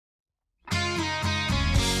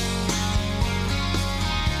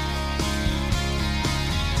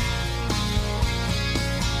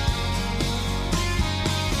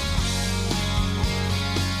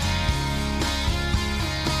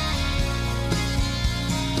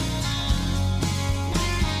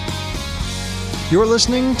You're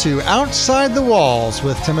listening to Outside the Walls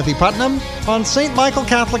with Timothy Putnam on St. Michael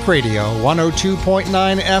Catholic Radio, 102.9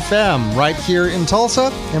 FM, right here in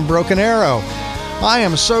Tulsa and Broken Arrow. I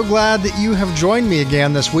am so glad that you have joined me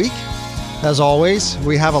again this week. As always,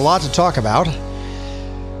 we have a lot to talk about,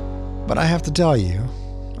 but I have to tell you,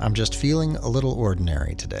 I'm just feeling a little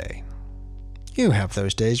ordinary today. You have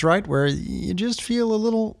those days, right, where you just feel a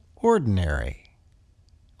little ordinary.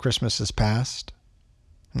 Christmas is past.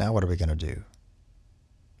 Now what are we going to do?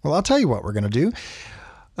 Well, I'll tell you what we're going to do.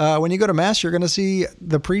 When you go to Mass, you're going to see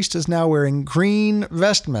the priest is now wearing green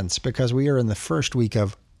vestments because we are in the first week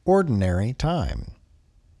of ordinary time.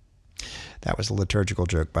 That was a liturgical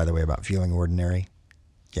joke, by the way, about feeling ordinary.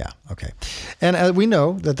 Yeah, okay. And we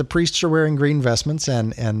know that the priests are wearing green vestments,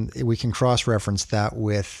 and we can cross-reference that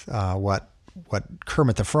with what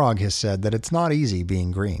Kermit the Frog has said, that it's not easy being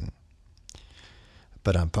green.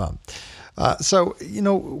 But I'm pumped. So,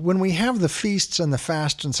 when we have the feasts and the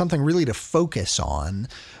fast and something really to focus on,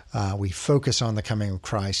 we focus on the coming of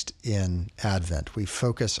Christ in Advent. We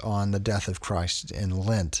focus on the death of Christ in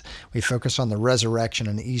Lent. We focus on the resurrection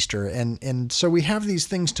in Easter. And so we have these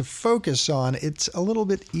things to focus on. It's a little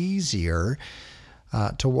bit easier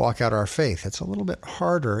to walk out our faith. It's a little bit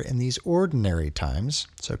harder in these ordinary times.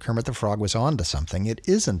 So Kermit the Frog was on to something. It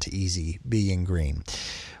isn't easy being green.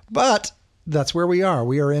 But that's where we are.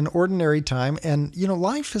 We are in ordinary time, and,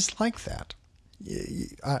 life is like that.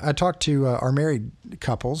 I talk to our married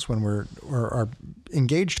couples or our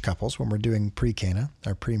engaged couples when we're doing pre-Cana,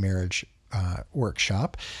 our pre-marriage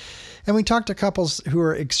workshop, and we talk to couples who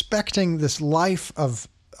are expecting this life of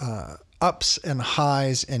ups and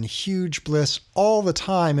highs and huge bliss all the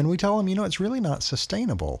time, and we tell them, it's really not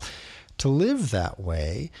sustainable to live that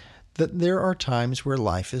way, that there are times where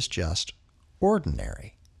life is just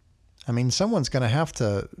ordinary. I mean, someone's going to have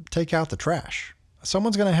to take out the trash.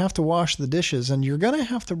 Someone's going to have to wash the dishes, and you're going to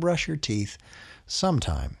have to brush your teeth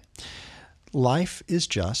sometime. Life is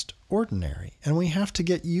just ordinary, and we have to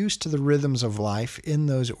get used to the rhythms of life in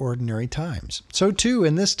those ordinary times. So too,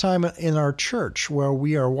 in this time in our church, where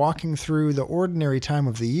we are walking through the ordinary time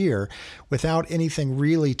of the year without anything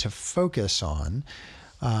really to focus on,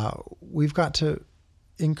 we've got to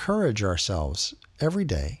encourage ourselves every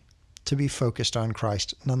day to be focused on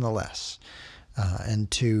Christ nonetheless, and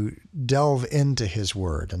to delve into His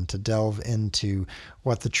Word and to delve into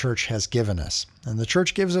what the Church has given us. And the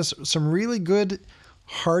Church gives us some really good,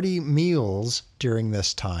 hearty meals during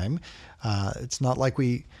this time. It's not like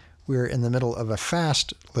we're in the middle of a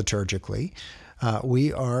fast liturgically.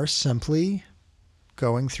 We are simply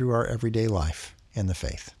going through our everyday life in the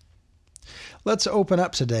faith. Let's open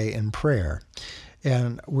up today in prayer.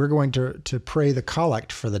 And we're going to pray the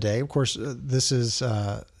collect for the day. Of course, this is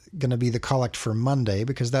going to be the collect for Monday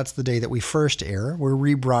because that's the day that we first air. We're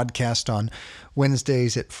rebroadcast on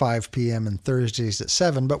Wednesdays at 5 p.m. and Thursdays at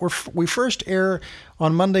 7, but we first air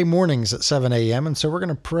on Monday mornings at 7 a.m. And so we're going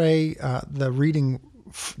to pray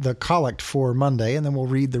the collect for Monday, and then we'll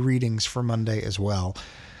read the readings for Monday as well.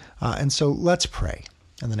 And so let's pray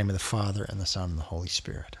in the name of the Father and the Son and the Holy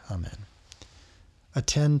Spirit. Amen.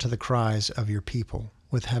 Attend to the cries of your people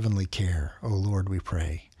with heavenly care, O Lord, we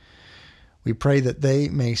pray. We pray that they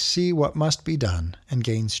may see what must be done and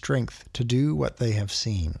gain strength to do what they have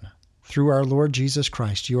seen. Through our Lord Jesus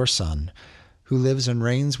Christ, your Son, who lives and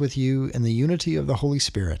reigns with you in the unity of the Holy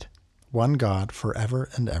Spirit, one God, forever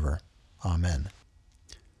and ever. Amen.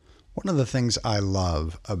 One of the things I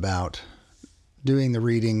love about doing the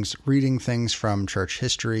readings, reading things from church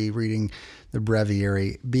history, reading the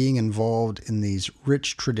breviary, being involved in these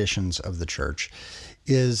rich traditions of the church,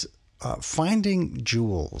 is finding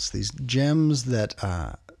jewels, these gems that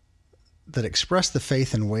express the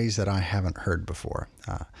faith in ways that I haven't heard before.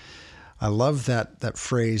 I love that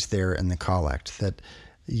phrase there in the collect, that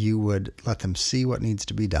you would let them see what needs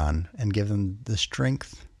to be done and give them the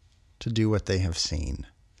strength to do what they have seen.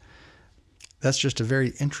 That's just a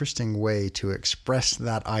very interesting way to express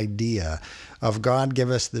that idea of God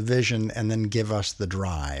give us the vision and then give us the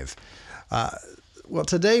drive. Well,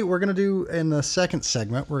 today we're going to do, in the second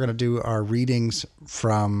segment, we're going to do our readings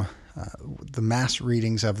from the Mass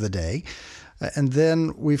readings of the day. And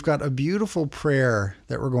then we've got a beautiful prayer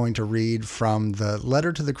that we're going to read from the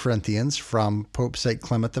letter to the Corinthians from Pope St.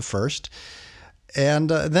 Clement I.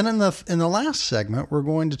 And then in the last segment, we're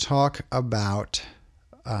going to talk about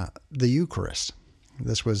the Eucharist.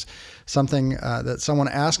 This was something that someone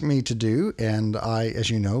asked me to do, and I, as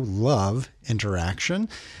you know, love interaction,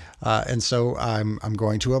 and so I'm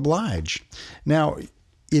going to oblige. Now,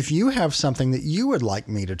 if you have something that you would like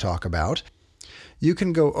me to talk about, you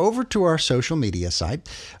can go over to our social media site.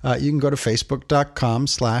 You can go to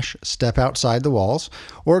facebook.com/stepoutsideTheWalls,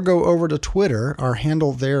 or go over to Twitter. Our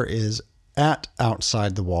handle there is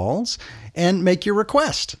 @OutsideTheWalls, and make your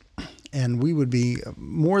request. And we would be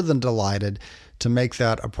more than delighted to make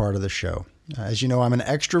that a part of the show. As you know, I'm an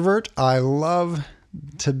extrovert. I love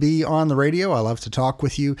to be on the radio. I love to talk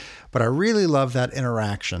with you, but I really love that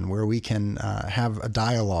interaction where we can have a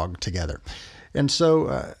dialogue together. And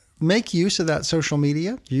so make use of that social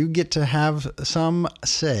media. You get to have some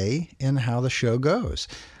say in how the show goes,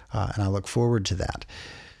 and I look forward to that.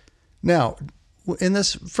 Now, in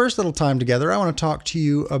this first little time together, I want to talk to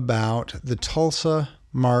you about the Tulsa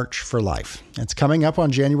March for Life. It's coming up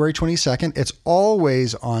on January 22nd. It's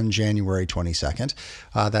always on January 22nd.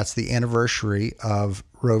 That's the anniversary of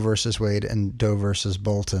Roe versus Wade and Doe versus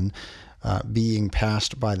Bolton being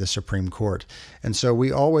passed by the Supreme Court. And so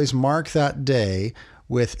we always mark that day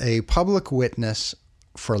with a public witness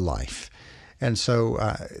for life. And so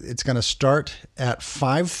it's going to start at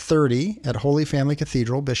 5:30 at Holy Family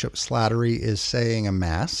Cathedral. Bishop Slattery is saying a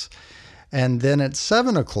Mass. And then at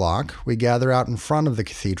 7 o'clock, we gather out in front of the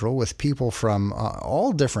cathedral with people from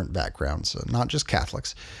all different backgrounds, not just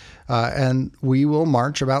Catholics. And we will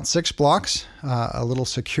march about 6 blocks, a little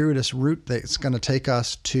circuitous route that's going to take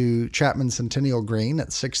us to Chapman Centennial Green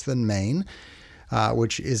at 6th and Main,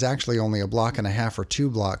 which is actually only a block and a half or 2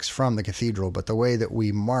 blocks from the cathedral. But the way that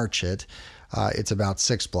we march it, it's about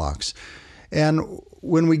 6 blocks. And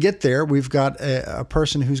when we get there, we've got a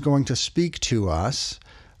person who's going to speak to us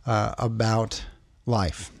about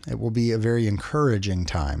life. It will be a very encouraging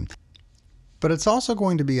time. But it's also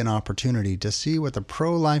going to be an opportunity to see what the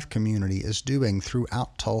pro-life community is doing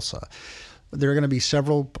throughout Tulsa. There are going to be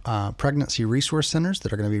several pregnancy resource centers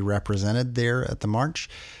that are going to be represented there at the march.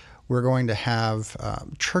 We're going to have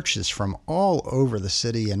churches from all over the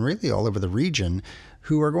city and really all over the region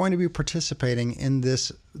who are going to be participating in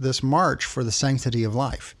this march for the sanctity of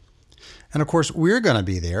life. And of course, we're going to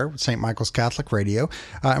be there with St. Michael's Catholic Radio,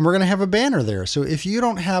 and we're going to have a banner there. So if you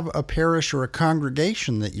don't have a parish or a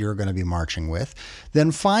congregation that you're going to be marching with, then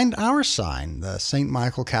find our sign, the St.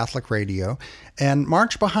 Michael Catholic Radio, and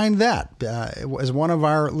march behind that as one of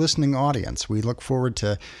our listening audience. We look forward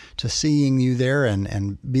to seeing you there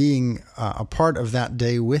and being a part of that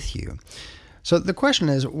day with you. So the question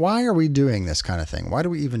is, why are we doing this kind of thing? Why do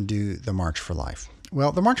we even do the March for Life?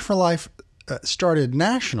 Well, the March for Life started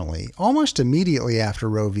nationally almost immediately after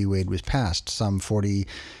Roe v. Wade was passed some 40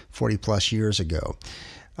 plus years ago.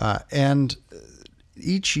 And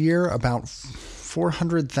each year about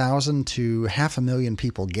 400,000 to 500,000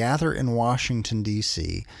 people gather in Washington,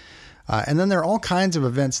 D.C. And then there are all kinds of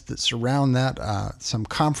events that surround that, some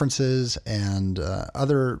conferences and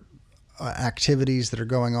other activities that are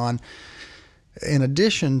going on in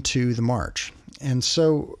addition to the march. And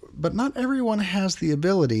so, but not everyone has the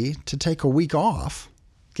ability to take a week off,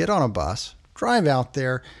 get on a bus, drive out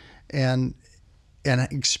there, and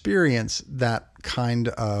experience that kind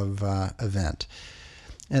of event.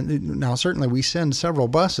 And now, certainly, we send several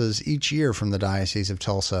buses each year from the Diocese of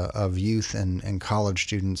Tulsa of youth and college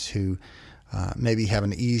students who maybe have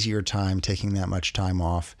an easier time taking that much time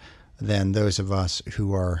off than those of us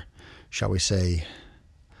who are, shall we say,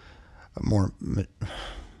 more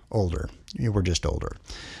older. We're just older.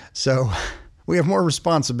 So we have more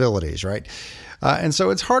responsibilities, right? And so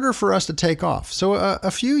it's harder for us to take off. So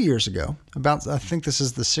a few years ago, I think this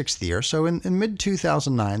is the 6th year, so in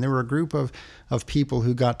mid-2009, there were a group of people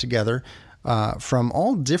who got together from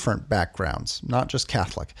all different backgrounds, not just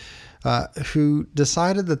Catholic, who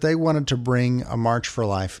decided that they wanted to bring a March for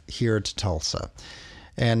Life here to Tulsa.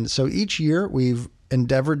 And so each year we've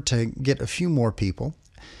endeavored to get a few more people,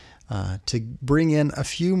 to bring in a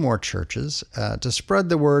few more churches, to spread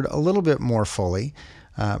the word a little bit more fully,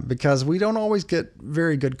 because we don't always get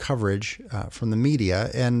very good coverage from the media,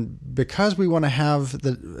 and because we want to have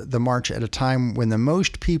the march at a time when the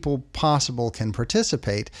most people possible can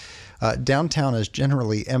participate, downtown is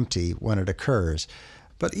generally empty when it occurs.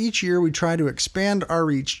 But each year we try to expand our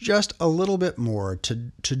reach just a little bit more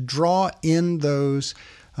to draw in those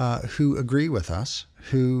who agree with us,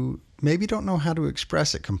 who maybe don't know how to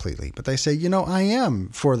express it completely, but they say, I am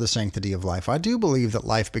for the sanctity of life. I do believe that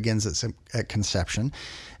life begins at conception,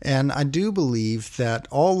 and I do believe that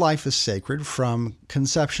all life is sacred from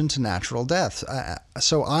conception to natural death.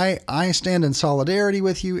 So I stand in solidarity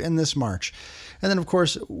with you in this march. And then, of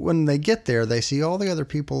course, when they get there, they see all the other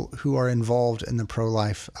people who are involved in the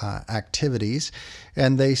pro-life activities,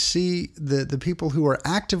 and they see the people who are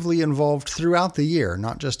actively involved throughout the year,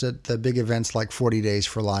 not just at the big events like 40 Days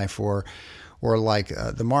for Life or or like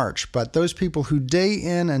the March, but those people who day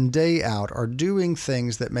in and day out are doing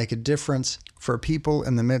things that make a difference for people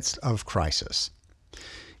in the midst of crisis.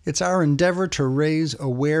 It's our endeavor to raise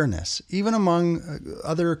awareness, even among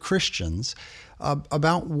other Christians,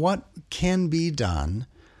 about what can be done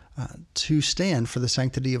to stand for the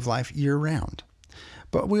sanctity of life year-round.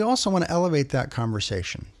 But we also want to elevate that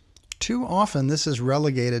conversation. Too often, this is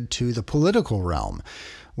relegated to the political realm,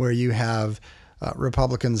 where you have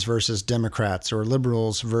Republicans versus Democrats or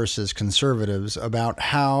liberals versus conservatives about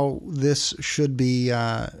how this should be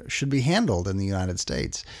handled in the United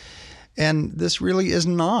States. And this really is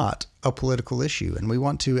not a political issue, and we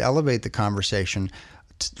want to elevate the conversation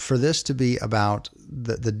for this to be about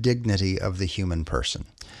the dignity of the human person,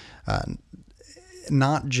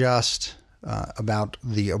 not just about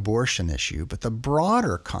the abortion issue, but the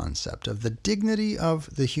broader concept of the dignity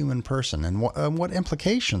of the human person and what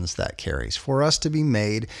implications that carries for us to be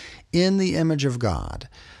made in the image of God,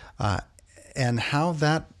 and how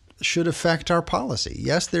that should affect our policy.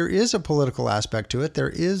 Yes, there is a political aspect to it.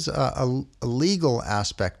 There is a legal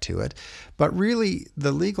aspect to it, but really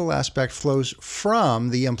the legal aspect flows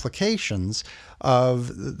from the implications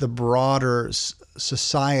of the broader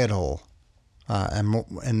societal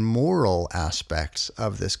and moral aspects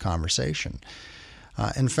of this conversation.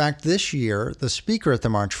 In fact, this year, the speaker at the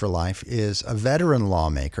March for Life is a veteran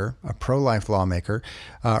lawmaker, a pro-life lawmaker,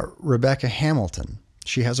 Rebecca Hamilton.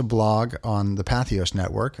 She has a blog on the Pathos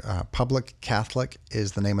Network. Public Catholic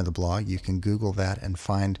is the name of the blog. You can Google that and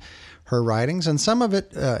find her writings. And some of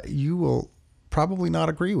it you will probably not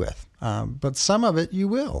agree with, but some of it you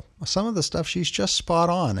will. Some of the stuff she's just spot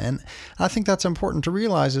on. And I think that's important to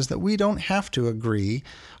realize, is that we don't have to agree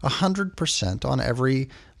 100% on every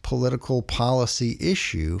political policy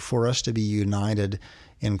issue for us to be united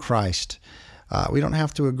in Christ. We don't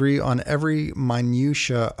have to agree on every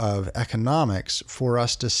minutia of economics for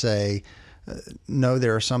us to say, no,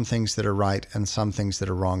 there are some things that are right and some things that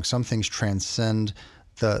are wrong. Some things transcend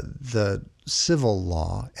the civil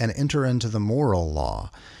law and enter into the moral law.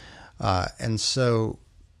 And so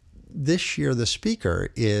this year, the speaker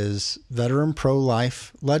is veteran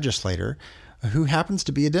pro-life legislator who happens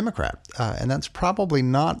to be a Democrat. And that's probably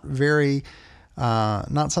not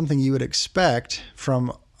something you would expect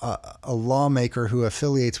from a lawmaker who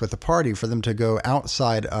affiliates with a party for them to go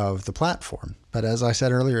outside of the platform. But as I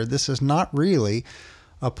said earlier, this is not really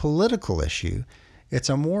a political issue. It's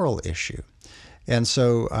a moral issue. And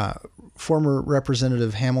so former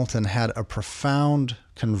Representative Hamilton had a profound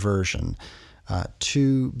conversion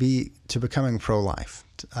to becoming pro-life.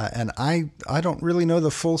 And I don't really know the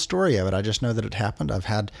full story of it. I just know that it happened. I've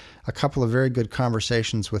had a couple of very good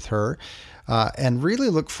conversations with her, and really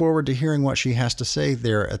look forward to hearing what she has to say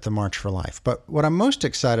there at the March for Life. But what I'm most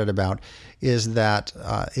excited about is that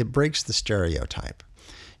it breaks the stereotype.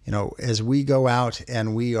 You know, as we go out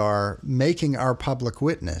and we are making our public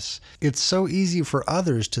witness, it's so easy for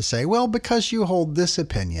others to say, well, because you hold this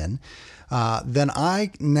opinion, then I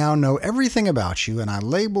now know everything about you and I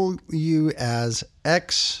label you as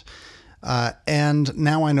X, and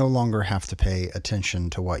now I no longer have to pay attention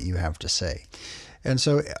to what you have to say. And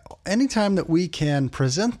so anytime that we can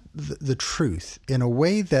present the truth in a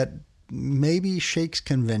way that maybe shakes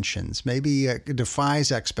conventions, maybe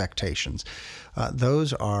defies expectations,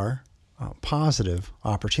 those are positive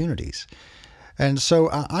opportunities. And so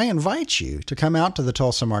I invite you to come out to the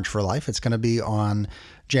Tulsa March for Life. It's going to be on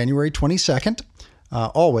January 22nd,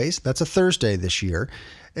 always. That's a Thursday this year.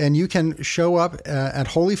 And you can show up at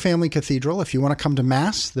Holy Family Cathedral if you want to come to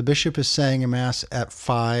Mass. The bishop is saying a Mass at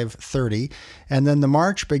 5:30, and then the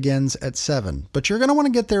March begins at 7. But you're going to want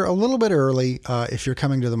to get there a little bit early if you're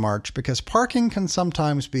coming to the March, because parking can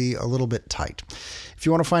sometimes be a little bit tight. If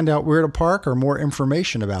you want to find out where to park or more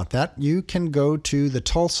information about that, you can go to the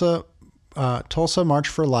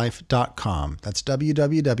TulsaMarchForLife.com. That's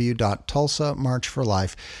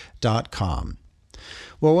www.TulsaMarchForLife.com.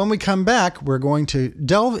 Well, when we come back, we're going to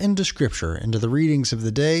delve into Scripture, into the readings of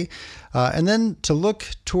the day, and then to look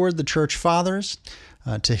toward the Church Fathers,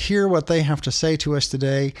 to hear what they have to say to us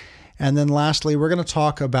today. And then lastly, we're going to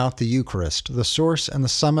talk about the Eucharist, the source and the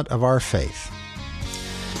summit of our faith.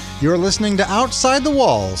 You're listening to Outside the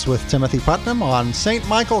Walls with Timothy Putnam on St.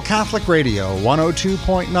 Michael Catholic Radio,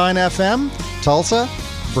 102.9 FM, Tulsa,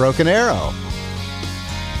 Broken Arrow.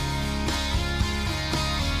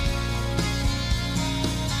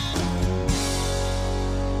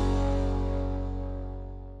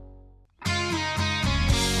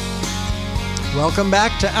 Welcome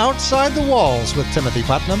back to Outside the Walls with Timothy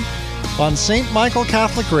Putnam on St. Michael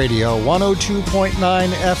Catholic Radio, 102.9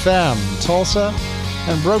 FM, Tulsa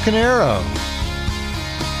and Broken Arrow.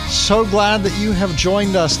 So glad that you have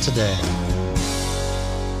joined us today.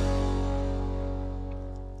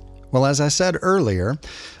 Well, as I said earlier,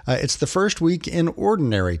 it's the first week in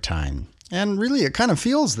Ordinary Time. And really, it kind of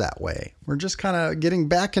feels that way. We're just kind of getting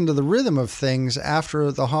back into the rhythm of things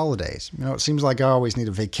after the holidays. You know, it seems like I always need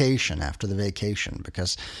a vacation after the vacation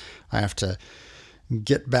because I have to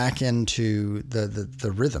get back into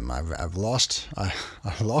the rhythm. I've lost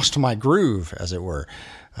my groove, as it were.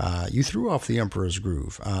 You threw off the emperor's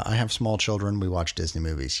groove. I have small children. We watch Disney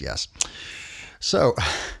movies. Yes. So,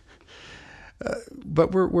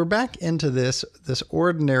 but we're back into this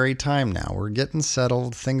ordinary time now. We're getting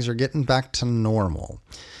settled. Things are getting back to normal.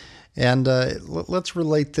 And let's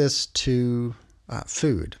relate this to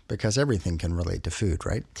food, because everything can relate to food,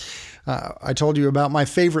 right? I told you about my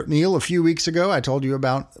favorite meal a few weeks ago. I told you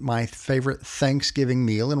about my favorite Thanksgiving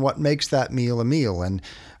meal and what makes that meal a meal. And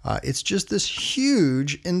it's just this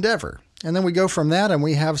huge endeavor. And then we go from that and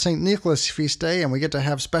we have St. Nicholas feast day and we get to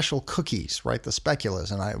have special cookies, right? The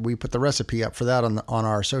speculas. And we put the recipe up for that on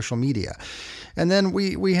our social media. And then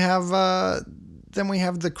we have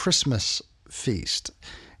the Christmas feast.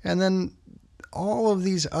 And then all of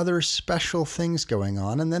these other special things going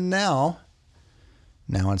on. And then now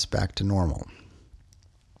it's back to normal.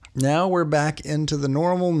 Now we're back into the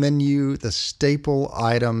normal menu, the staple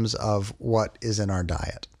items of what is in our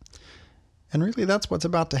diet. And really, that's what's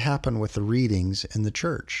about to happen with the readings in the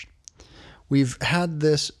church. We've had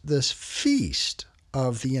this feast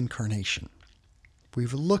of the Incarnation.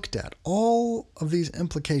 We've looked at all of these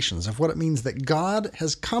implications of what it means that God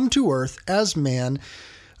has come to earth as man,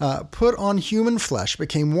 put on human flesh,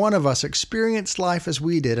 became one of us, experienced life as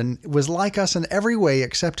we did, and was like us in every way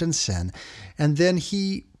except in sin. And then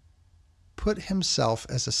he put himself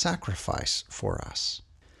as a sacrifice for us.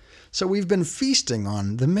 So we've been feasting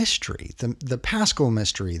on the mystery, the Paschal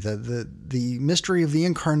mystery, the mystery of the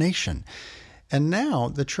Incarnation. And now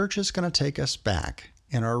the church is going to take us back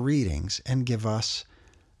in our readings and give us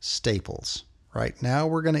staples. Right now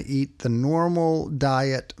we're going to eat the normal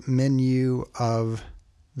diet menu of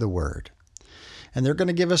the Word. And they're going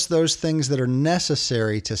to give us those things that are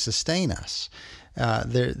necessary to sustain us.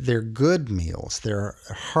 They're good meals. They're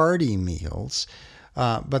hearty meals,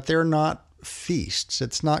 but they're not feasts.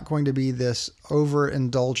 It's not going to be this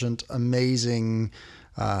overindulgent, amazing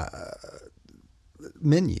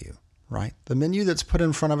menu, right? The menu that's put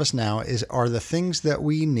in front of us now are the things that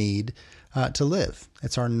we need to live.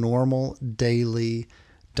 It's our normal daily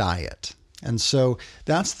diet. And so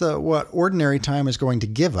that's what Ordinary Time is going to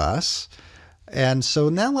give us. And so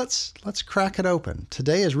now let's crack it open.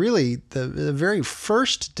 Today is really the very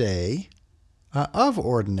first day of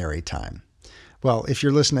Ordinary Time. Well, if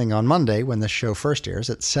you're listening on Monday, when this show first airs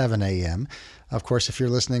at 7 a.m., of course, if you're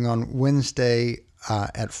listening on Wednesday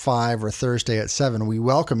at 5 or Thursday at 7, we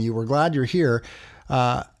welcome you. We're glad you're here,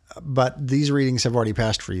 but these readings have already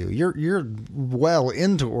passed for you. You're well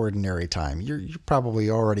into Ordinary Time. You're probably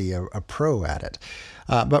already a pro at it.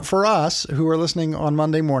 But for us who are listening on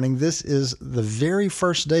Monday morning, this is the very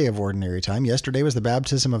first day of Ordinary Time. Yesterday was the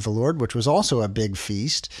baptism of the Lord, which was also a big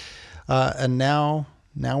feast. And now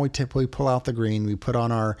we typically pull out the green, we put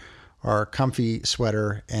on our comfy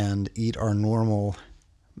sweater and eat our normal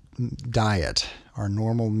diet, our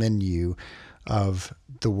normal menu of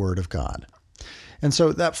the Word of God. And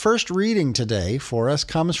so that first reading today for us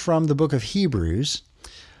comes from the book of Hebrews,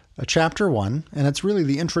 chapter 1, and it's really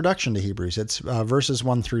the introduction to Hebrews. It's verses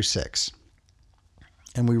 1 through 6.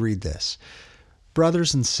 And we read this: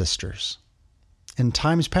 Brothers and sisters, in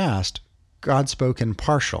times past, God spoke in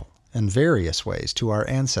partial and various ways to our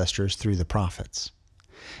ancestors through the prophets.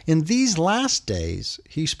 In these last days,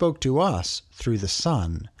 he spoke to us through the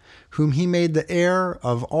Son, whom he made the heir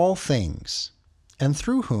of all things, and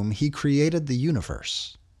through whom he created the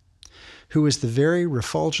universe, who is the very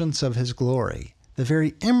refulgence of his glory, the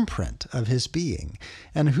very imprint of his being,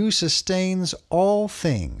 and who sustains all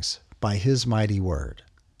things by his mighty word.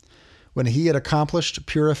 When he had accomplished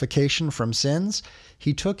purification from sins,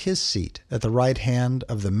 he took his seat at the right hand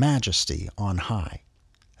of the Majesty on high,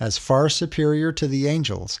 as far superior to the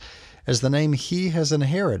angels, as the name he has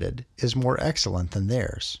inherited is more excellent than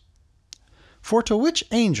theirs. For to which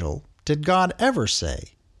angel did God ever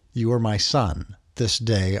say, "You are my son, this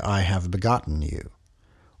day I have begotten you"?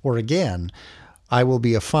 Or again, "I will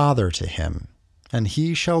be a father to him, and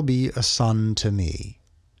he shall be a son to me"?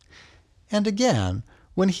 And again,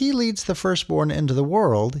 when he leads the firstborn into the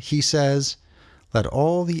world, he says, "Let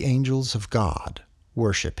all the angels of God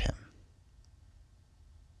worship him."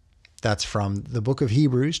 That's from the book of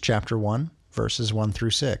Hebrews, chapter 1, verses 1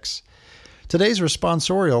 through 6. Today's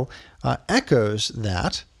responsorial echoes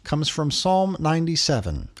that comes from Psalm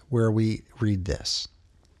 97, where we read this: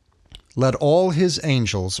 "Let all his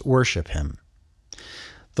angels worship him.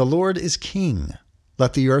 The Lord is king.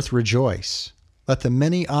 Let the earth rejoice. Let the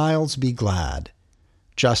many isles be glad.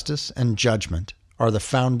 Justice and judgment are the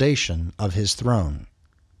foundation of his throne.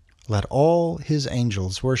 Let all his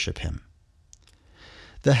angels worship him.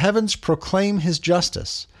 The heavens proclaim his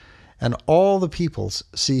justice, and all the peoples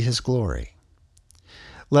see his glory.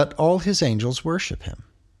 Let all his angels worship him.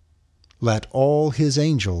 Let all his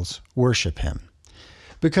angels worship him.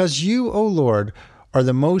 Because you, O Lord, are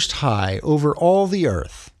the most high over all the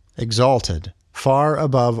earth, exalted far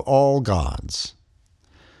above all gods.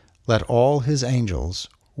 Let all his angels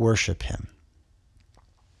worship him."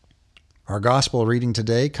 Our gospel reading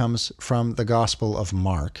today comes from the Gospel of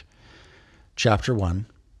Mark, chapter 1,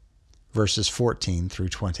 verses 14 through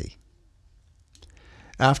 20.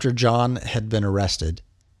 After John had been arrested,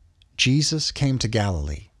 Jesus came to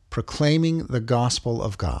Galilee, proclaiming the gospel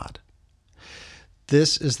of God.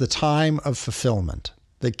 "This is the time of fulfillment.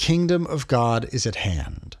 The kingdom of God is at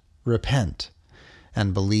hand. Repent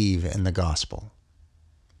and believe in the gospel."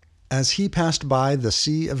 As he passed by the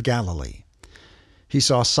Sea of Galilee, he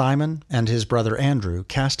saw Simon and his brother Andrew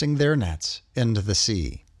casting their nets into the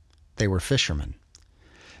sea. They were fishermen.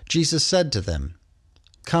 Jesus said to them,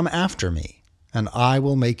 "Come after me, and I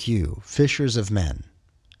will make you fishers of men."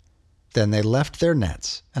 Then they left their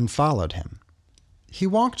nets and followed him. He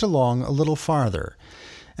walked along a little farther,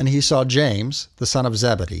 and he saw James, the son of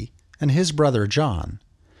Zebedee, and his brother John.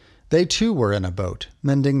 They too were in a boat,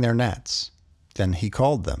 mending their nets. Then he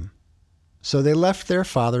called them. So they left their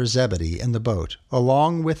father Zebedee in the boat,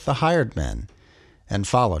 along with the hired men, and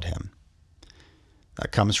followed him.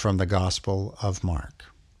 That comes from the Gospel of Mark.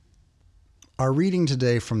 Our reading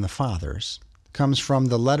today from the Fathers comes from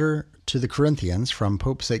the letter to the Corinthians from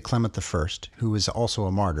Pope St. Clement I, who is also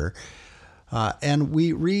a martyr. And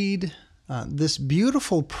we read this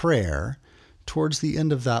beautiful prayer towards the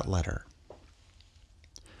end of that letter.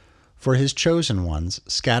 "For his chosen ones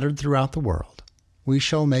scattered throughout the world, we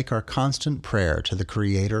shall make our constant prayer to the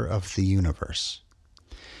Creator of the universe.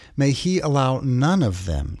 May he allow none of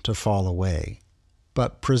them to fall away,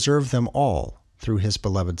 but preserve them all through his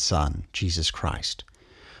beloved Son, Jesus Christ,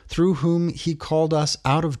 through whom he called us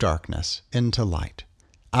out of darkness into light,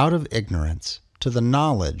 out of ignorance to the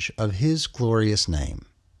knowledge of his glorious name.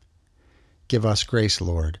 Give us grace,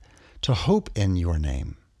 Lord, to hope in your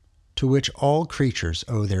name, to which all creatures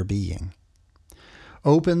owe their being.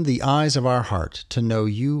 Open the eyes of our heart to know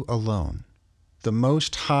you alone, the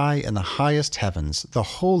Most High in the highest heavens, the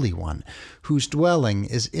Holy One, whose dwelling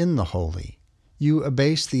is in the holy. You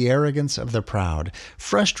abase the arrogance of the proud,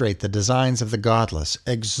 frustrate the designs of the godless,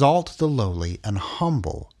 exalt the lowly, and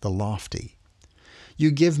humble the lofty. You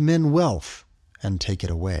give men wealth and take it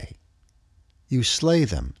away. You slay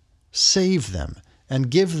them, save them, and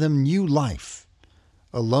give them new life.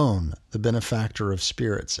 Alone, the benefactor of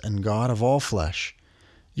spirits and God of all flesh,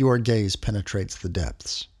 your gaze penetrates the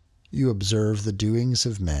depths. You observe the doings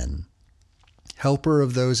of men. Helper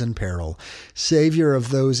of those in peril, Savior of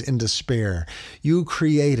those in despair, you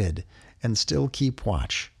created and still keep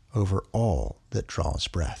watch over all that draws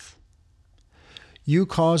breath. You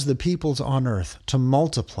cause the peoples on earth to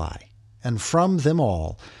multiply, and from them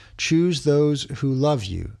all choose those who love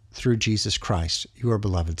you through Jesus Christ, your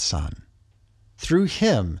beloved Son. Through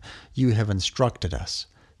him you have instructed us,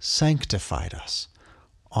 sanctified us,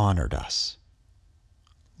 honored us.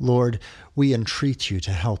 Lord, we entreat you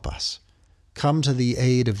to help us. Come to the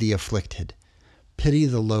aid of the afflicted. Pity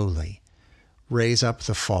the lowly. Raise up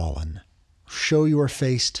the fallen. Show your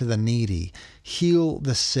face to the needy. Heal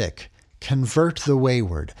the sick. Convert the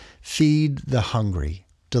wayward. Feed the hungry.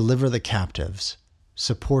 Deliver the captives.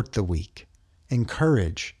 Support the weak.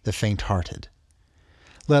 Encourage the faint-hearted.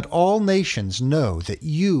 Let all nations know that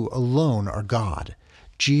you alone are God.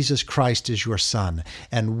 Jesus Christ is your Son,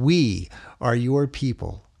 and we are your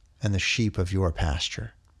people and the sheep of your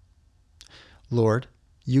pasture. Lord,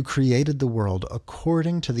 you created the world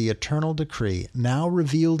according to the eternal decree now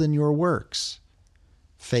revealed in your works.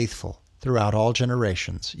 Faithful throughout all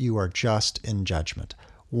generations, you are just in judgment,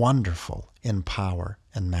 wonderful in power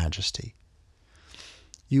and majesty.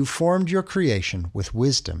 You formed your creation with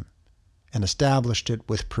wisdom and established it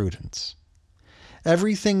with prudence.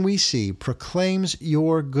 Everything we see proclaims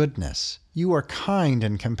your goodness. You are kind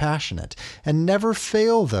and compassionate, and never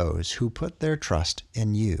fail those who put their trust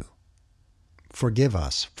in you. Forgive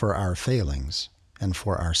us for our failings and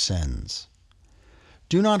for our sins.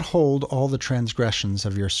 Do not hold all the transgressions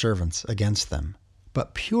of your servants against them,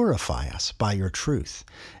 but purify us by your truth,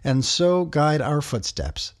 and so guide our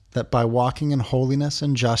footsteps, that by walking in holiness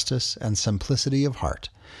and justice and simplicity of heart,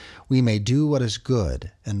 we may do what is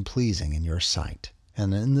good and pleasing in your sight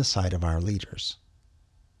and in the sight of our leaders.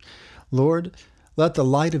 Lord, let the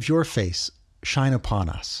light of your face shine upon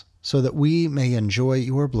us, so that we may enjoy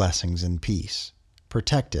your blessings in peace,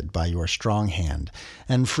 protected by your strong hand,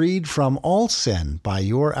 and freed from all sin by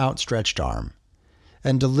your outstretched arm,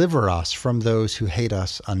 and deliver us from those who hate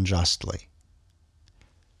us unjustly.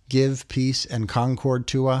 Give peace and concord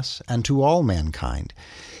to us and to all mankind,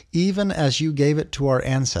 even as you gave it to our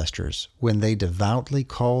ancestors when they devoutly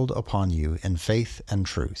called upon you in faith and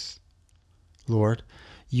truth. Lord,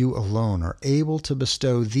 you alone are able to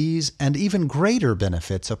bestow these and even greater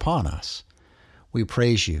benefits upon us. We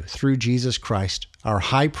praise you through Jesus Christ, our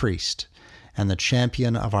high priest and the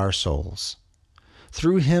champion of our souls.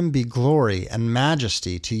 Through him be glory and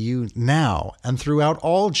majesty to you now and throughout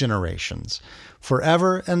all generations,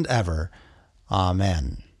 forever and ever.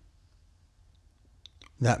 Amen.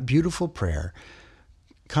 That beautiful prayer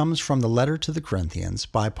comes from the letter to the Corinthians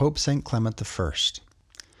by Pope St. Clement I.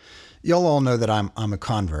 You'll all know that I'm a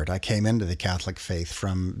convert. I came into the Catholic faith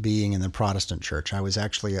from being in the Protestant church. I was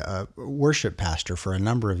actually a worship pastor for a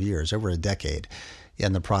number of years, over a decade,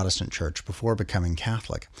 in the Protestant church before becoming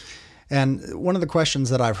Catholic. And one of the questions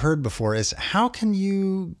that I've heard before is, how can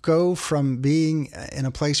you go from being in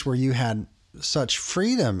a place where you had such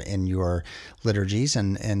freedom in your liturgies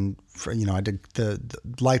and I did the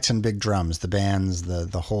lights and big drums, the bands,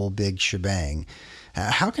 the whole big shebang.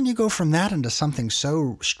 How can you go from that into something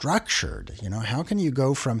so structured? How can you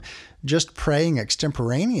go from just praying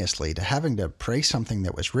extemporaneously to having to pray something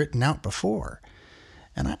that was written out before?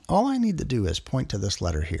 And all I need to do is point to this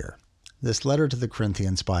letter here, this letter to the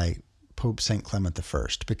Corinthians by Pope St. Clement I,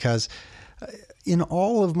 because in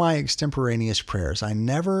all of my extemporaneous prayers, I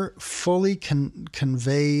never fully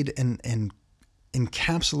conveyed and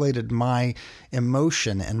encapsulated my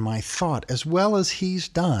emotion and my thought as well as he's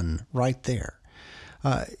done right there.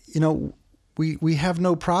 We have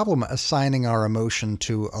no problem assigning our emotion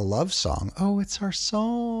to a love song. Oh, it's our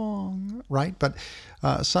song, right? But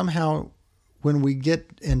somehow when we get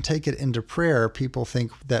and take it into prayer, people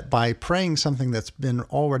think that by praying something that's been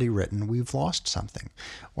already written, we've lost something.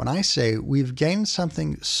 When I say we've gained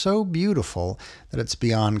something so beautiful that it's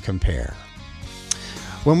beyond compare.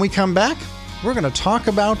 When we come back, we're going to talk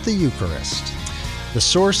about the Eucharist, the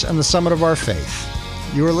source and the summit of our faith.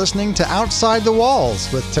 You are listening to Outside the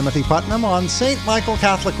Walls with Timothy Putnam on St. Michael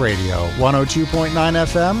Catholic Radio, 102.9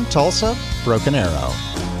 FM, Tulsa, Broken Arrow.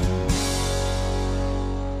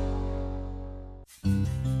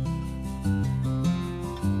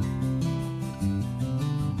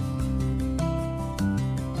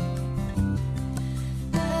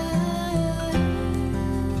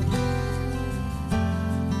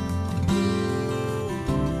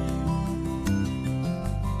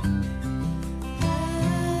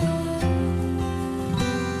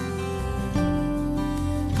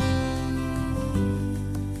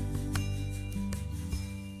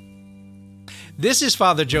 This is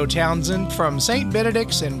Father Joe Townsend from St.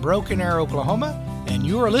 Benedict's in Broken Arrow, Oklahoma, and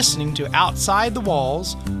you are listening to Outside the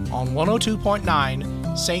Walls on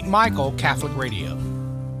 102.9 St. Michael Catholic Radio.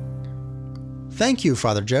 Thank you,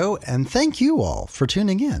 Father Joe, and thank you all for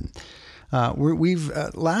tuning in. We've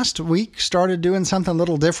last week started doing something a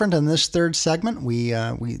little different in this third segment. We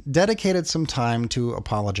dedicated some time to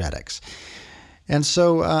apologetics. And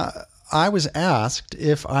so I was asked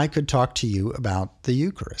if I could talk to you about the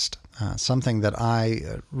Eucharist. Something that I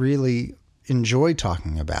really enjoy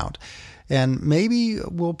talking about, and maybe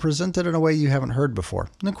we'll present it in a way you haven't heard before.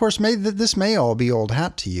 And of course, this may all be old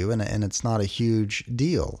hat to you, and it's not a huge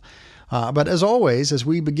deal. But as always, as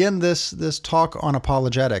we begin this talk on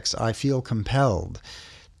apologetics, I feel compelled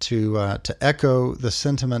to echo the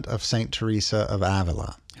sentiment of Saint Teresa of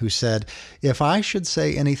Avila, who said, "If I should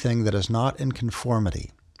say anything that is not in conformity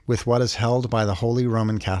with what is held by the Holy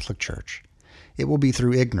Roman Catholic Church, it will be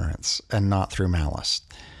through ignorance and not through malice."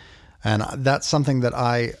 And that's something that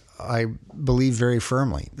I believe very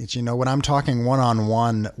firmly. It's, when I'm talking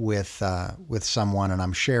one-on-one with someone and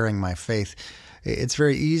I'm sharing my faith, it's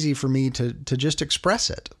very easy for me to just express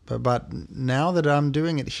it. But now that I'm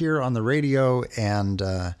doing it here on the radio and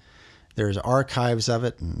there's archives of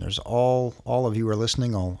it and there's all of you are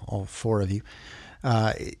listening, all four of you,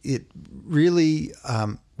 It really,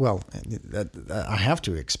 well, I have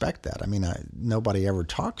to expect that. I mean, nobody ever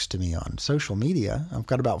talks to me on social media. I've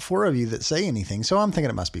got about 4 of you that say anything, so I'm thinking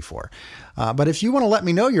it must be 4. But if you want to let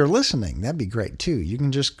me know you're listening, that'd be great too. You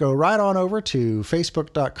can just go right on over to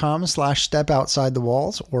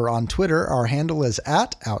facebook.com/stepoutsideTheWalls, or on Twitter, our handle is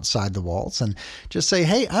 @OutsideTheWalls, and just say,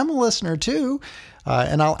 hey, I'm a listener too,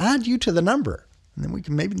 and I'll add you to the number. And then we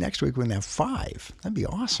can, maybe next week we can have 5. That'd be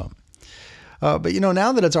awesome. But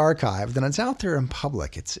now that it's archived and it's out there in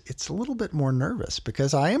public, it's a little bit more nervous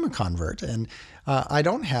because I am a convert and I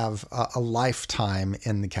don't have a lifetime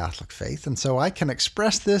in the Catholic faith. And so I can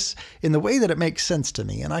express this in the way that it makes sense to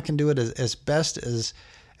me, and I can do it as best as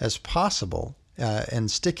possible,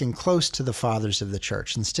 and sticking close to the fathers of the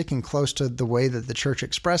church and sticking close to the way that the church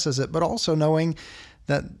expresses it, but also knowing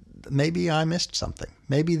that maybe I missed something.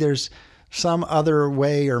 Maybe there's some other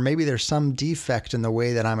way, or maybe there's some defect in the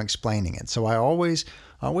way that I'm explaining it. So I always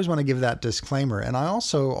want to give that disclaimer. And I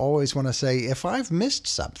also always want to say, if I've missed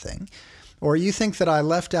something, or you think that I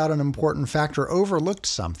left out an important fact or overlooked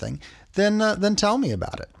something, then tell me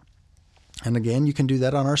about it. And again, you can do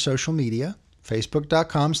that on our social media,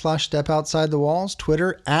 facebook.com/stepoutsideTheWalls,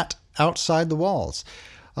 Twitter @OutsideTheWalls.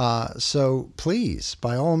 So please,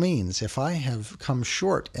 by all means, if I have come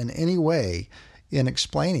short in any way in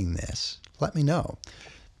explaining this, let me know.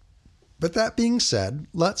 But that being said,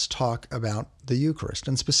 let's talk about the Eucharist,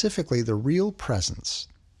 and specifically the real presence,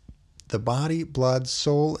 the body, blood,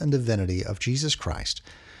 soul, and divinity of Jesus Christ,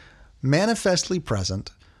 manifestly present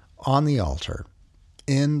on the altar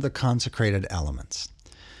in the consecrated elements.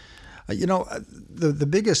 The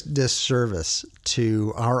biggest disservice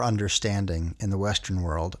to our understanding in the Western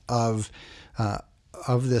world of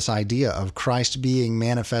this idea of Christ being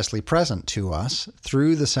manifestly present to us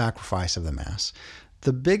through the sacrifice of the Mass,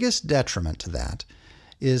 the biggest detriment to that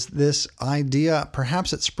is this idea,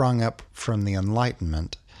 perhaps it sprung up from the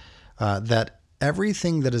Enlightenment, that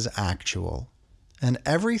everything that is actual and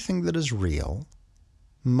everything that is real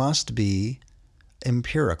must be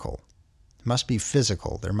empirical, must be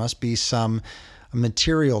physical. There must be some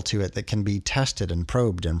material to it that can be tested and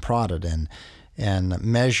probed and prodded and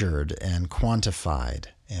measured and quantified.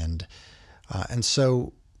 And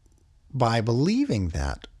so by believing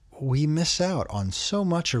that, we miss out on so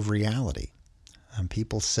much of reality. And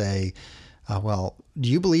people say, well, do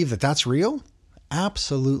you believe that that's real?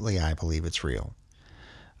 Absolutely, I believe it's real.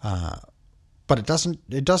 But it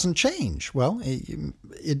doesn't change. Well,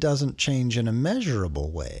 it doesn't change in a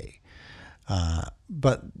measurable way.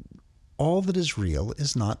 But all that is real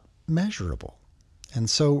is not measurable. And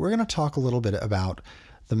so we're going to talk a little bit about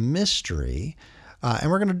the mystery, and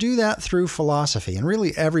we're going to do that through philosophy. And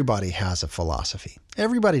really, everybody has a philosophy.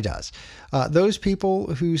 Everybody does. Those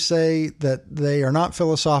people who say that they are not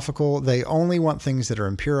philosophical, they only want things that are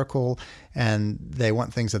empirical, and they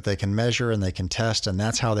want things that they can measure and they can test, and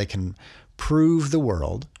that's how they can prove the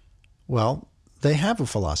world. Well, they have a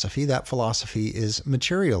philosophy. That philosophy is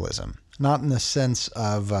materialism, not in the sense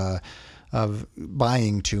of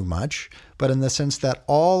buying too much, but in the sense that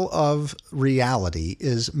all of reality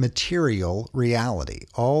is material reality.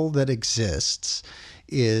 All that exists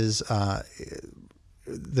is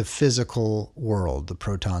the physical world, the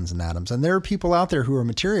protons and atoms. And there are people out there who are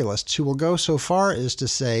materialists who will go so far as to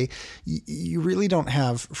say you really don't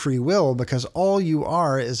have free will because all you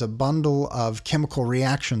are is a bundle of chemical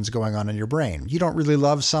reactions going on in your brain. You don't really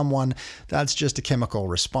love someone, that's just a chemical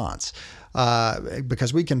response.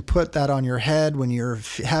 Because we can put that on your head when you're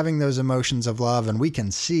having those emotions of love, and we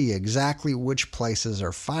can see exactly which places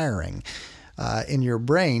are firing in your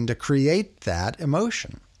brain to create that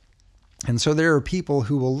emotion. And so there are people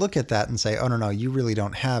who will look at that and say, oh, no, you really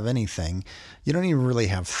don't have anything. You don't even really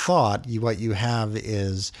have thought. What you have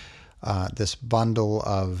is this bundle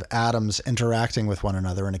of atoms interacting with one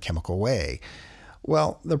another in a chemical way.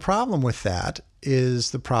 Well, the problem with that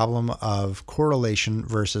is the problem of correlation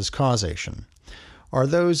versus causation. Are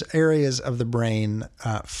those areas of the brain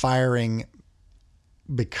firing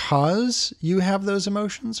because you have those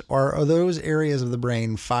emotions, or are those areas of the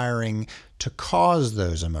brain firing to cause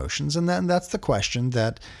those emotions? And then that's the question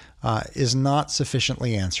that is not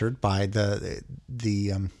sufficiently answered by the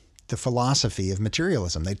philosophy of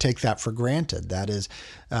materialism. They take that for granted. That is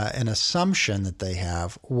an assumption that they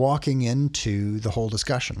have walking into the whole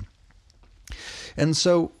discussion. And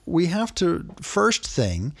so we have to, first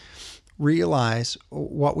thing, realize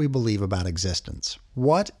what we believe about existence.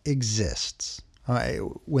 What exists?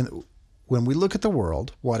 When we look at the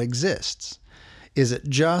world, what exists? Is it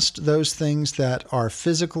just those things that are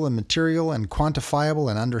physical and material and quantifiable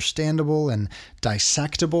and understandable and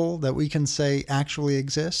dissectable that we can say actually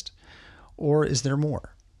exist? or is there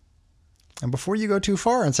more? And before you go too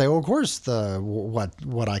far and say, "Oh, of course,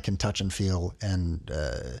 what I can touch and feel, and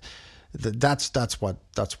that's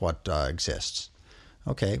what exists."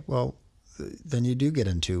 Okay, well, then you do get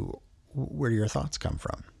into where do your thoughts come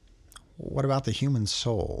from? What about the human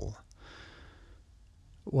soul?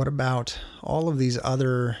 What about all of these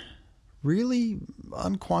other really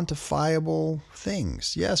unquantifiable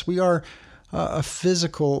things? Yes, we are a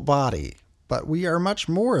physical body, but we are much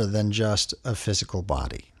more than just a physical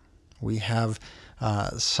body. We have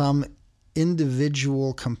some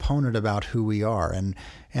individual component about who we are,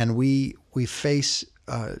 and we face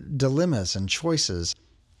dilemmas and choices,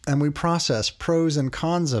 and we process pros and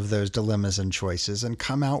cons of those dilemmas and choices and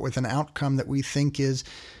come out with an outcome that we think is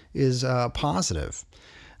positive.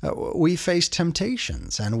 We face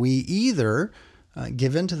temptations, and we either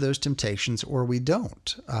give in to those temptations or we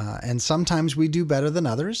don't. And sometimes we do better than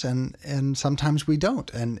others, and sometimes we don't.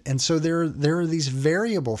 And so there are these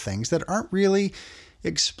variable things that aren't really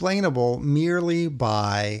explainable merely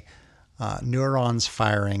by neurons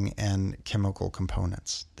firing and chemical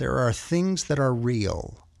components. There are things that are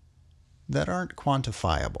real that aren't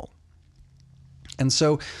quantifiable. And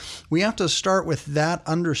so we have to start with that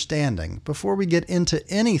understanding before we get into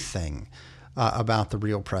anything about the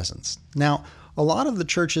real presence. Now, a lot of the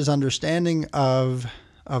church's understanding of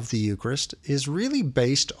the Eucharist is really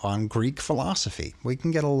based on Greek philosophy. We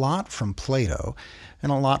can get a lot from Plato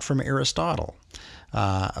and a lot from Aristotle.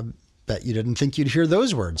 I bet you didn't think you'd hear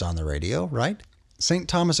those words on the radio, right? St.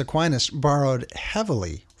 Thomas Aquinas borrowed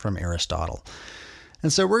heavily from Aristotle.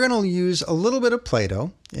 And so we're going to use a little bit of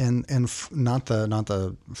Plato, and not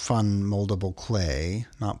the fun moldable clay,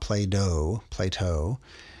 not Play-Doh, Plato,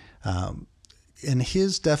 in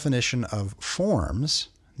his definition of forms,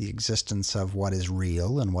 the existence of what is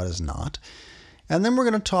real and what is not. And then we're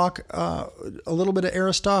going to talk a little bit of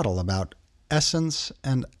Aristotle about essence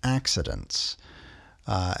and accidents.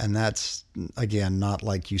 And that's, again, not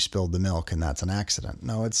like you spilled the milk and that's an accident.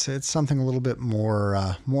 No, it's something a little bit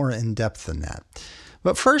more in depth than that.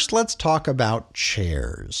 But first, let's talk about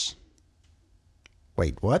chairs.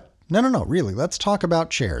 Wait, what? No, really, let's talk about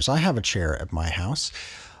chairs. I have a chair at my house.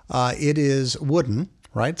 It is wooden,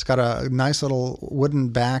 right? It's got a nice little wooden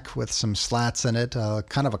back with some slats in it,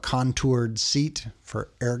 kind of a contoured seat for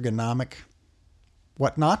ergonomic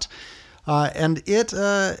whatnot. And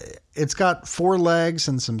it's got 4 legs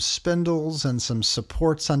and some spindles and some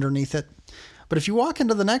supports underneath it. But if you walk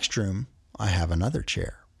into the next room, I have another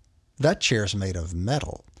chair. That chair's made of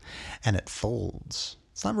metal, and it folds.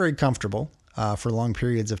 It's not very comfortable for long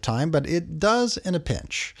periods of time, but it does in a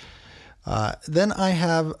pinch. Then I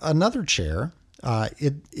have another chair.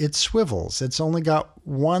 It swivels. It's only got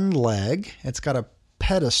 1 leg. It's got a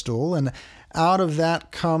pedestal, and out of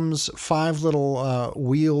that comes 5 little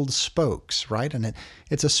wheeled spokes, right? And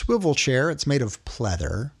it's a swivel chair. It's made of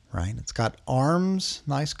pleather, right? It's got arms,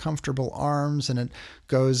 nice comfortable arms, and it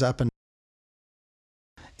goes up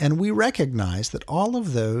and we recognize that all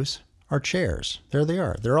of those are chairs. There they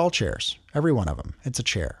are. They're all chairs. Every one of them. It's a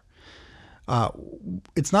chair.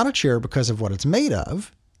 It's not a chair because of what it's made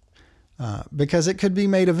of, because it could be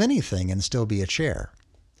made of anything and still be a chair.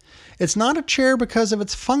 It's not a chair because of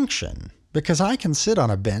its function, because I can sit on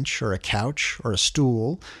a bench or a couch or a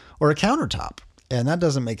stool or a countertop, and that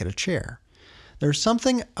doesn't make it a chair. There's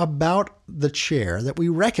something about the chair that we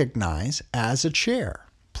recognize as a chair.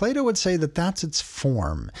 Plato would say that that's its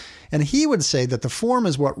form, and he would say that the form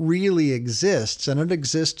is what really exists, and it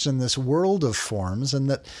exists in this world of forms, and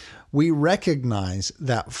that we recognize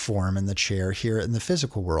that form in the chair here in the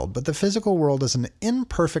physical world. But the physical world is an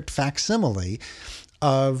imperfect facsimile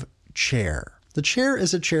of chair. The chair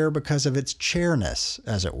is a chair because of its chairness,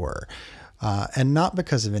 as it were, and not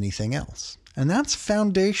because of anything else. And that's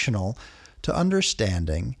foundational to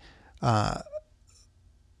understanding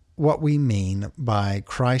what we mean by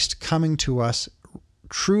Christ coming to us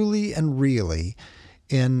truly and really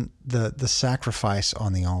in the sacrifice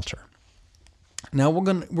on the altar. Now we're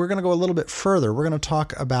going to go a little bit further. We're going to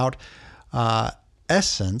talk about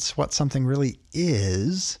essence, what something really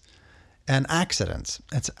is, and accidents.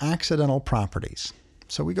 It's accidental properties.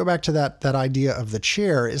 So we go back to that idea of the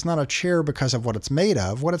chair is not a chair because of what it's made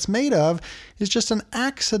of. What it's made of is just an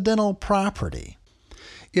accidental property.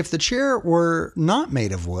 If the chair were not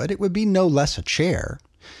made of wood, it would be no less a chair.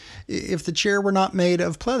 If the chair were not made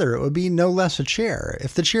of pleather, it would be no less a chair.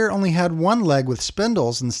 If the chair only had 1 leg with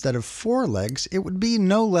spindles instead of 4 legs, it would be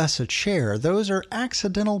no less a chair. Those are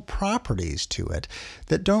accidental properties to it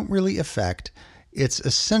that don't really affect its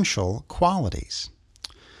essential qualities.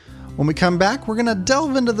 When we come back, we're going to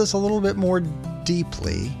delve into this a little bit more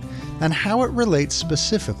deeply and how it relates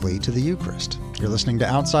specifically to the Eucharist. You're listening to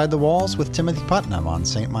Outside the Walls with Timothy Putnam on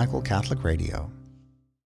St. Michael Catholic Radio.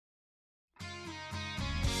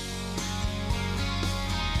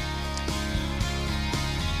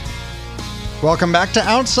 Welcome back to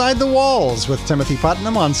Outside the Walls with Timothy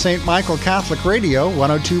Putnam on St. Michael Catholic Radio,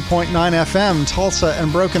 102.9 FM, Tulsa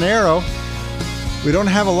and Broken Arrow. We don't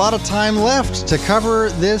have a lot of time left to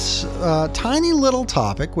cover this tiny little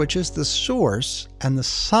topic, which is the source and the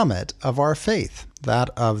summit of our faith,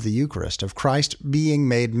 that of the Eucharist, of Christ being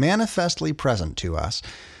made manifestly present to us,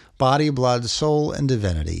 body, blood, soul, and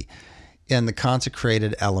divinity, in the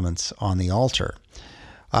consecrated elements on the altar.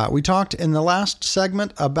 We talked in the last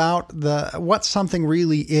segment about what something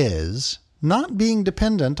really is, not being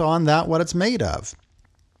dependent on what it's made of.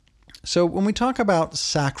 So when we talk about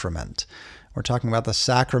sacrament, we're talking about the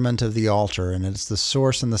sacrament of the altar, and it's the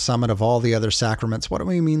source and the summit of all the other sacraments. What do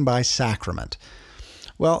we mean by sacrament?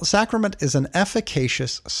 Well, sacrament is an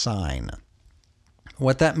efficacious sign.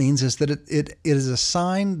 What that means is that it is a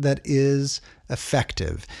sign that is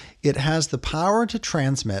effective. It has the power to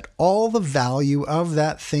transmit all the value of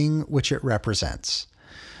that thing which it represents.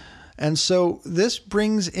 And so this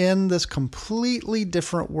brings in this completely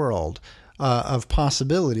different world of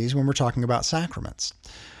possibilities when we're talking about sacraments.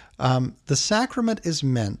 The sacrament is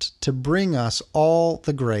meant to bring us all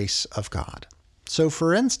the grace of God. So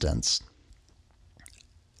for instance,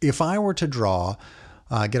 if I were to draw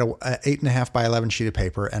get a 8.5 by 11 sheet of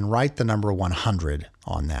paper and write the number 100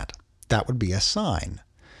 on that. That would be a sign.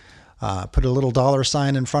 Put a little dollar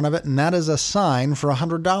sign in front of it, and that is a sign for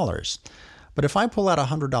 $100. But if I pull out a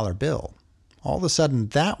 $100 bill, all of a sudden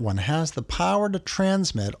that one has the power to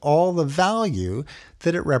transmit all the value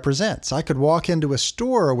that it represents. I could walk into a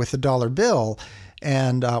store with a dollar bill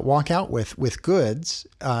and walk out with goods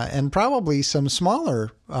and probably some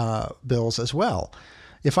smaller bills as well.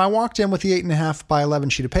 If I walked in with the 8.5 by 11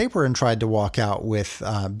 sheet of paper and tried to walk out with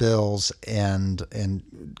bills and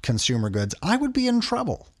consumer goods, I would be in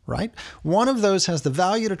trouble, right? One of those has the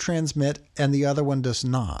value to transmit and the other one does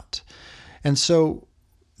not. And so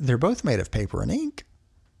they're both made of paper and ink,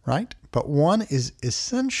 right? But one is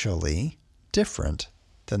essentially different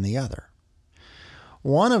than the other.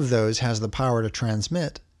 One of those has the power to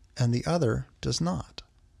transmit and the other does not.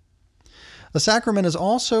 The sacrament is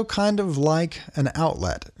also kind of like an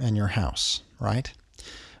outlet in your house, right?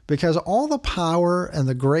 Because all the power and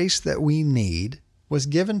the grace that we need was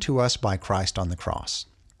given to us by Christ on the cross.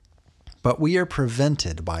 But we are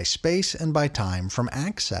prevented by space and by time from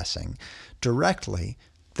accessing directly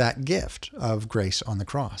that gift of grace on the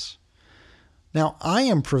cross. Now, I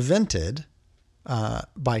am prevented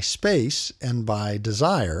by space and by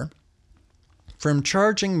desire from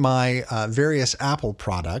charging my various Apple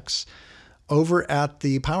products over at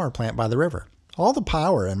the power plant by the river. All the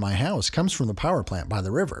power in my house comes from the power plant by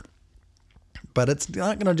the river. But it's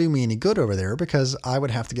not going to do me any good over there because I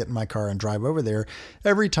would have to get in my car and drive over there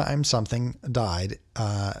every time something died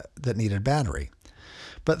that needed battery.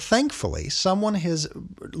 But thankfully, someone has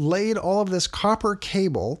laid all of this copper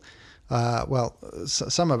cable,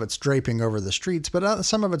 some of it's draping over the streets, but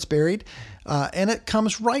some of it's buried, and it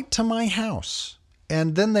comes right to my house.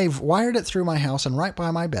 And then they've wired it through my house, and right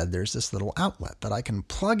by my bed, there's this little outlet that I can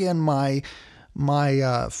plug in my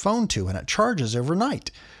phone to, and it charges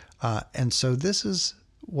overnight. And so this is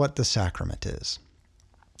what the sacrament is.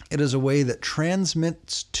 It is a way that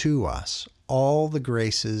transmits to us all the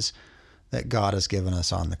graces that God has given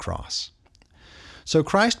us on the cross. So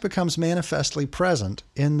Christ becomes manifestly present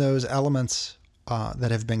in those elements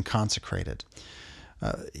that have been consecrated.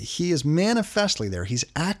 He is manifestly there. He's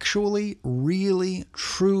actually, really,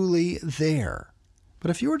 truly there. But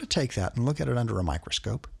if you were to take that and look at it under a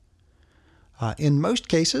microscope, in most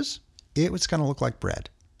cases, it's going to look like bread.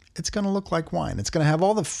 It's going to look like wine. It's going to have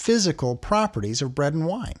all the physical properties of bread and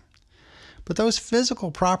wine. But those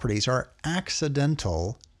physical properties are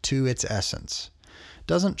accidental to its essence. It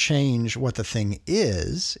doesn't change what the thing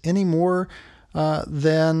is any more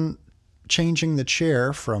than changing the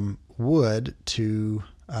chair from wood to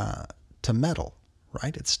metal,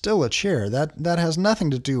 right? It's still a chair. That has nothing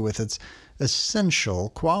to do with its essential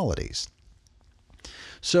qualities.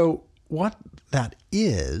 So what that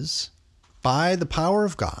is, by the power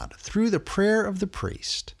of God, through the prayer of the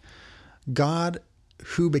priest, God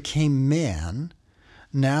who became man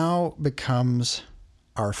now becomes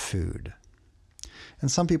our food.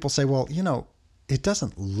 And some people say, well, it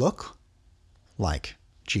doesn't look like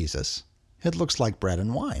Jesus. It looks like bread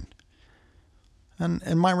and wine.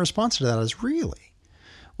 And my response to that is, really?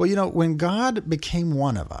 Well, when God became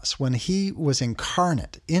one of us, when he was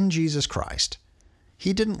incarnate in Jesus Christ,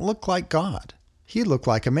 he didn't look like God. He looked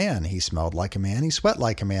like a man. He smelled like a man. He sweat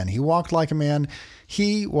like a man. He walked like a man.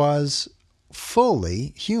 He was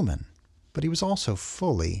fully human, but he was also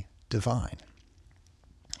fully divine.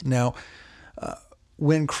 Now,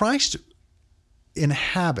 when Christ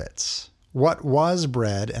inhabits what was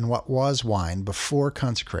bread and what was wine before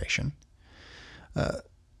consecration,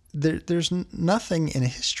 there's nothing in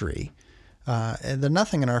history, and there's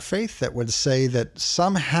nothing in our faith that would say that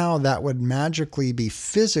somehow that would magically be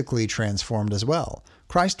physically transformed as well.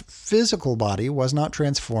 Christ's physical body was not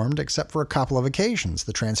transformed except for a couple of occasions,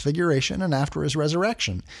 the Transfiguration and after his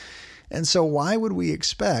resurrection. And so why would we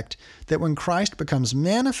expect that when Christ becomes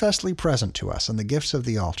manifestly present to us in the gifts of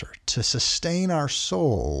the altar to sustain our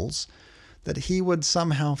souls, that he would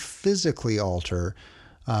somehow physically alter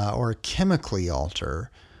or chemically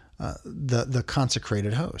alter the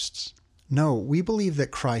consecrated hosts? No, we believe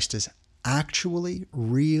that Christ is actually,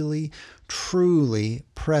 really, truly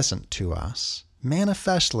present to us,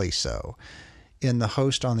 manifestly so, in the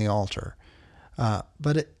host on the altar.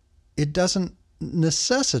 But it doesn't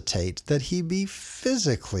necessitate that he be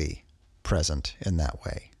physically present in that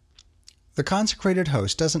way. The consecrated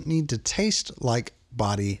host doesn't need to taste like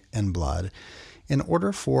body and blood in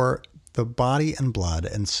order for the body and blood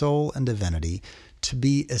and soul and divinity to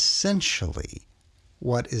be essentially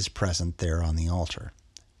what is present there on the altar.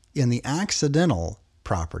 In the accidental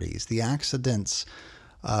properties, the accidents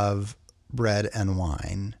of bread and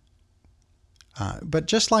wine, but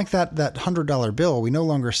just like that $100 bill, we no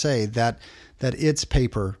longer say that it's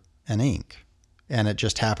paper and ink, and it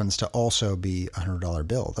just happens to also be a $100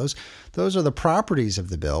 bill. Those are the properties of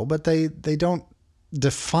the bill, but they don't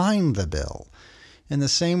define the bill. In the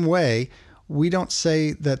same way, we don't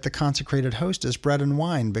say that the consecrated host is bread and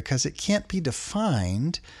wine because it can't be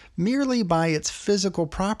defined merely by its physical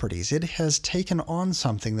properties. It has taken on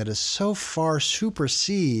something that is so far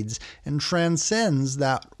supersedes and transcends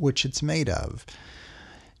that which it's made of.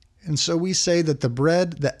 And so we say that the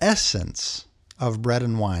bread, the essence of bread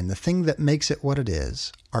and wine, the thing that makes it what it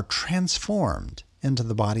is, are transformed into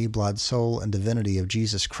the body, blood, soul, and divinity of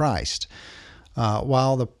Jesus Christ,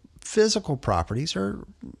 while the physical properties are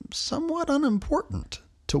somewhat unimportant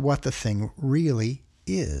to what the thing really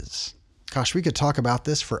is. Gosh, we could talk about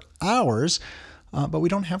this for hours, but we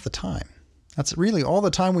don't have the time. That's really all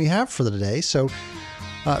the time we have for today. So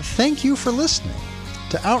thank you for listening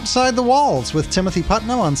to Outside the Walls with Timothy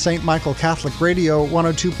Putnam on St. Michael Catholic Radio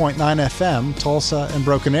 102.9 FM, Tulsa and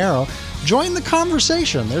Broken Arrow. Join the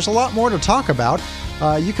conversation. There's a lot more to talk about.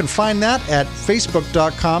 You can find that at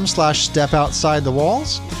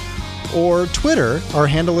facebook.com/stepoutsidethewalls or Twitter. Our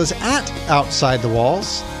handle is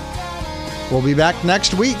 @OutsideTheWalls. We'll be back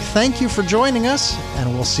next week. Thank you for joining us,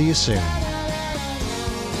 and we'll see you soon.